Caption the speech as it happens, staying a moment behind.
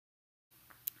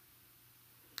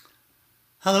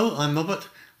Hello, I'm Robert,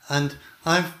 and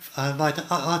I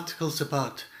write articles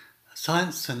about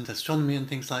science and astronomy and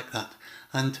things like that.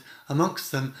 And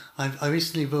amongst them, I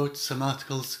recently wrote some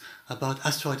articles about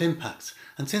asteroid impacts.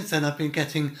 And since then, I've been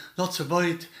getting lots of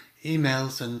worried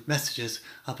emails and messages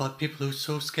about people who are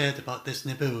so scared about this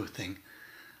Nibiru thing.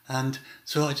 And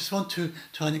so I just want to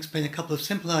try and explain a couple of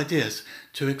simple ideas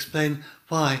to explain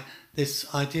why this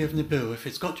idea of Nibiru, if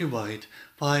it's got you worried,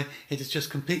 why it is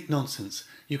just complete nonsense.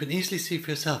 You can easily see for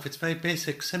yourself. It's very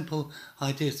basic, simple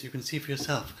ideas that you can see for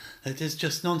yourself. That it is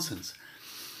just nonsense.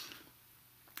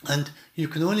 And you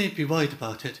can only be worried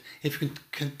about it if you can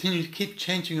continue to keep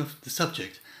changing the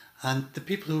subject. And the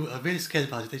people who are really scared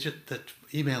about it, that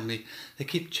email me, they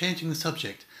keep changing the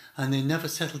subject and they never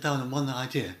settle down on one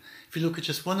idea. If you look at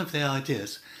just one of their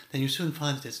ideas, then you soon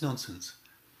find that it's nonsense.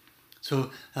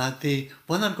 So the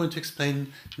one I'm going to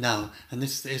explain now, and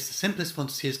this is the simplest one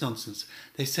to see as nonsense,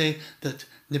 they say that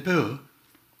Nibiru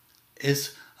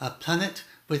is a planet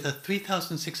with a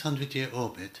 3,600-year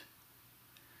orbit,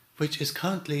 which is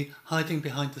currently hiding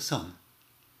behind the Sun.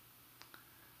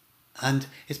 And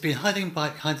it's been hiding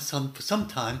behind the Sun for some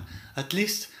time, at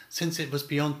least since it was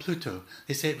beyond Pluto.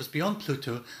 They say it was beyond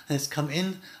Pluto and it's come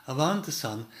in around the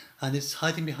Sun and it's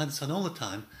hiding behind the Sun all the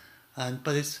time,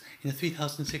 but it's in a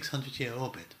 3,600-year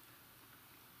orbit.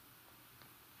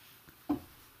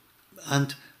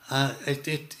 And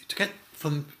to get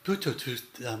from Pluto to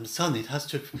the Sun, it has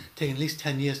to have taken at least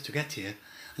 10 years to get here.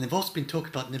 And they've also been talking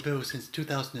about Nibiru since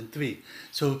 2003,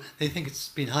 so they think it's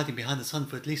been hiding behind the Sun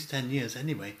for at least 10 years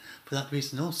anyway, for that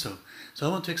reason also. So I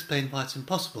want to explain why it's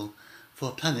impossible for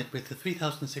a planet with a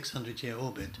 3,600-year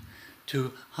orbit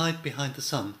to hide behind the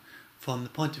Sun from the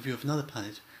point of view of another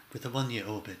planet with a 1-year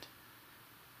orbit.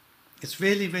 It's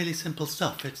really, really simple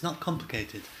stuff. It's not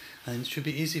complicated, and it should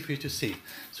be easy for you to see.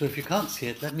 So if you can't see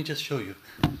it, let me just show you.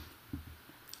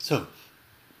 So,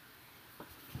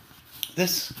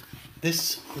 this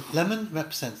lemon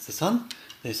represents the Sun,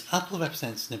 this apple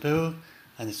represents Nibiru,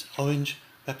 and this orange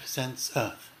represents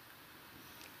Earth.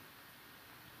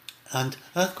 And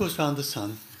Earth goes around the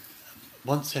Sun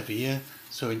once every year,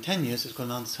 so in 10 years it's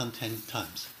gone around the Sun 10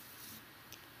 times.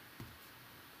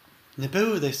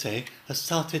 Nibiru, they say, has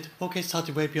started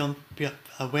way beyond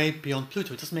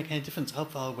Pluto. It doesn't make any difference how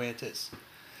far away it is.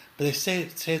 But they say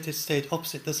it has stayed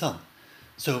opposite the Sun.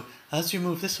 So as you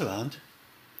move this around,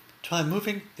 try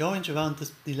moving the orange around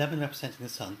the lemon representing the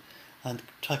Sun, and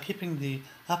try keeping the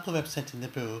apple representing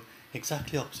Nibiru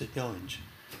exactly opposite the orange.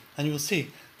 And you will see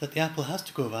that the apple has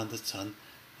to go around the Sun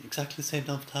exactly the same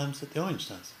number of times that the orange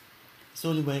does. It's the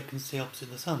only way it can stay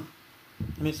opposite the Sun.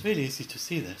 I mean, it's really easy to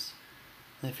see this.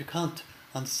 And if you can't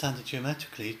understand it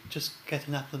geometrically, just get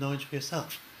an apple and orange for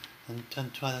yourself and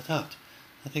try that out.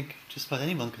 I think just about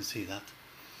anyone can see that.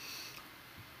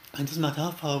 And it doesn't matter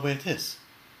how far away it is.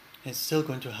 It's still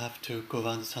going to have to go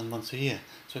around the Sun once a year,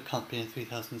 so it can't be in a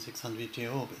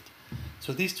 3,600-year orbit.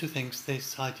 So these two things,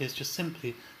 these ideas just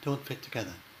simply don't fit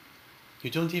together. You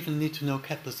don't even need to know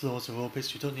Kepler's laws of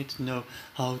orbits, you don't need to know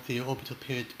how the orbital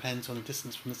period depends on the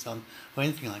distance from the Sun, or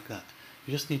anything like that.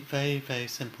 You just need very, very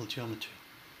simple geometry.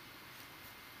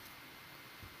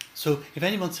 So if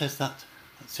anyone said that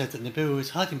Nibiru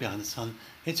is hiding behind the Sun,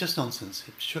 it's just nonsense.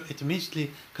 It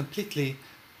immediately, completely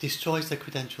destroys their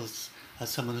credentials as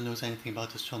someone who knows anything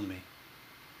about astronomy.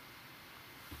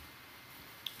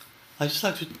 I'd just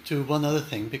like to do one other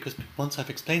thing, because once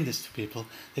I've explained this to people,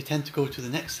 they tend to go to the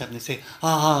next step and they say,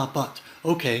 but,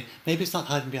 okay, maybe it's not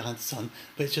hiding behind the Sun,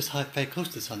 but it's just very close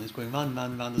to the Sun. It's going round and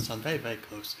round and round the Sun, very, very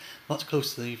close, much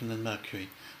closer even than Mercury,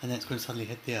 and then it's going to suddenly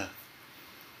hit the Earth.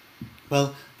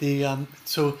 Well, if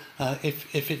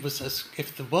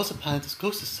there was a planet as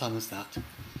close to the Sun as that,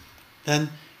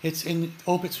 then it's in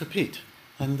orbits repeat,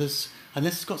 and unless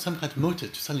it's got some kind of motor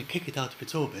to suddenly kick it out of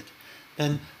its orbit,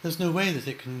 then there's no way that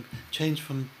it can change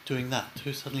from doing that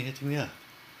to suddenly hitting the Earth.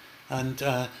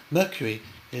 And Mercury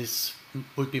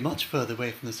would be much further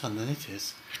away from the Sun than it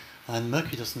is, and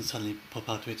Mercury doesn't suddenly pop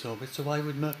out of its orbit, so why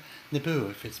would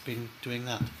Nibiru, if it's been doing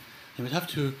that? And we'd have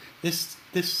to,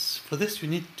 for this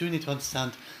you do need to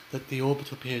understand that the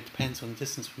orbital period depends on the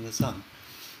distance from the Sun.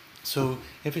 So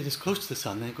if it is close to the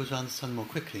Sun, then it goes around the Sun more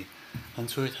quickly, and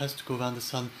so it has to go around the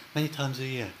Sun many times a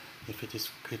year if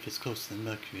it's closer than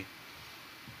Mercury.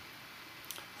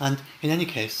 And in any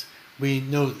case, we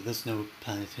know that there's no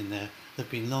planet in there. There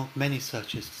have been many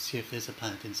searches to see if there's a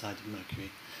planet inside of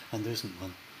Mercury, and there isn't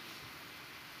one.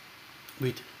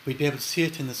 We'd be able to see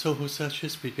it in the SOHO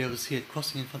searches. We'd be able to see it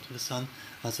crossing in front of the Sun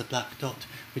as a black dot.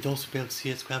 We'd also be able to see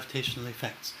its gravitational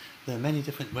effects. There are many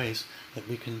different ways that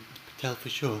we can tell for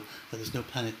sure that there's no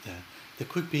planet there. There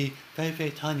could be very, very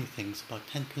tiny things, about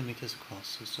 10 kilometers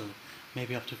across or so,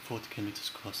 maybe up to 40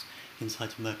 kilometers across inside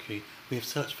of Mercury. We have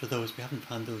searched for those, we haven't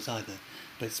found those either,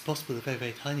 but it's possible there are very,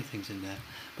 very tiny things in there.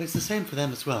 But it's the same for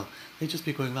them as well. They just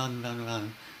be going round and round and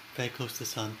round, very close to the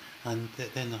Sun, and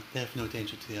they're of no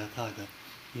danger to the Earth either,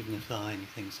 even if there are any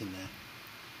things in there.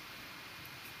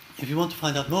 If you want to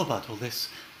find out more about all this,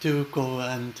 do go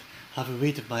and have a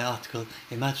read of my article,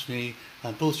 Imaginary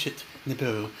Bullshit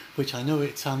Nibiru, which I know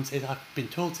I've been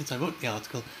told since I wrote the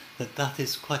article that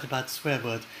is quite a bad swear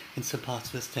word in some parts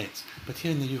of the States. But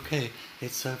here in the UK,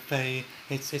 it's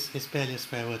barely a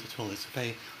swear word at all. It's a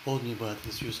very ordinary word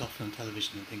that's used often on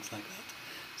television and things like that.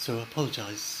 So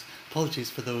apologies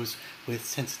for those with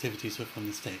sensitivities who are from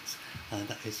the States.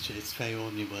 It's a very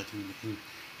ordinary word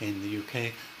in the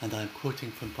UK, and I'm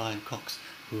quoting from Brian Cox,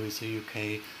 who is a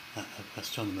UK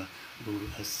astronomer, who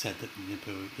has said that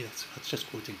Nibiru, yes, I was just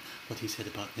quoting what he said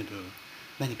about Nibiru.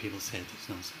 Many people say it's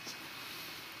nonsense.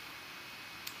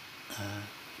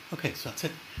 Okay, so that's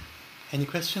it. Any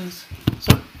questions?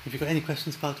 So, if you've got any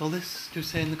questions about all this, do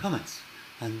say in the comments.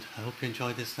 And I hope you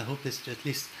enjoyed this, and I hope this at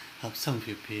least helps some of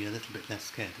you be a little bit less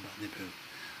scared about Nibiru.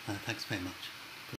 Thanks very much.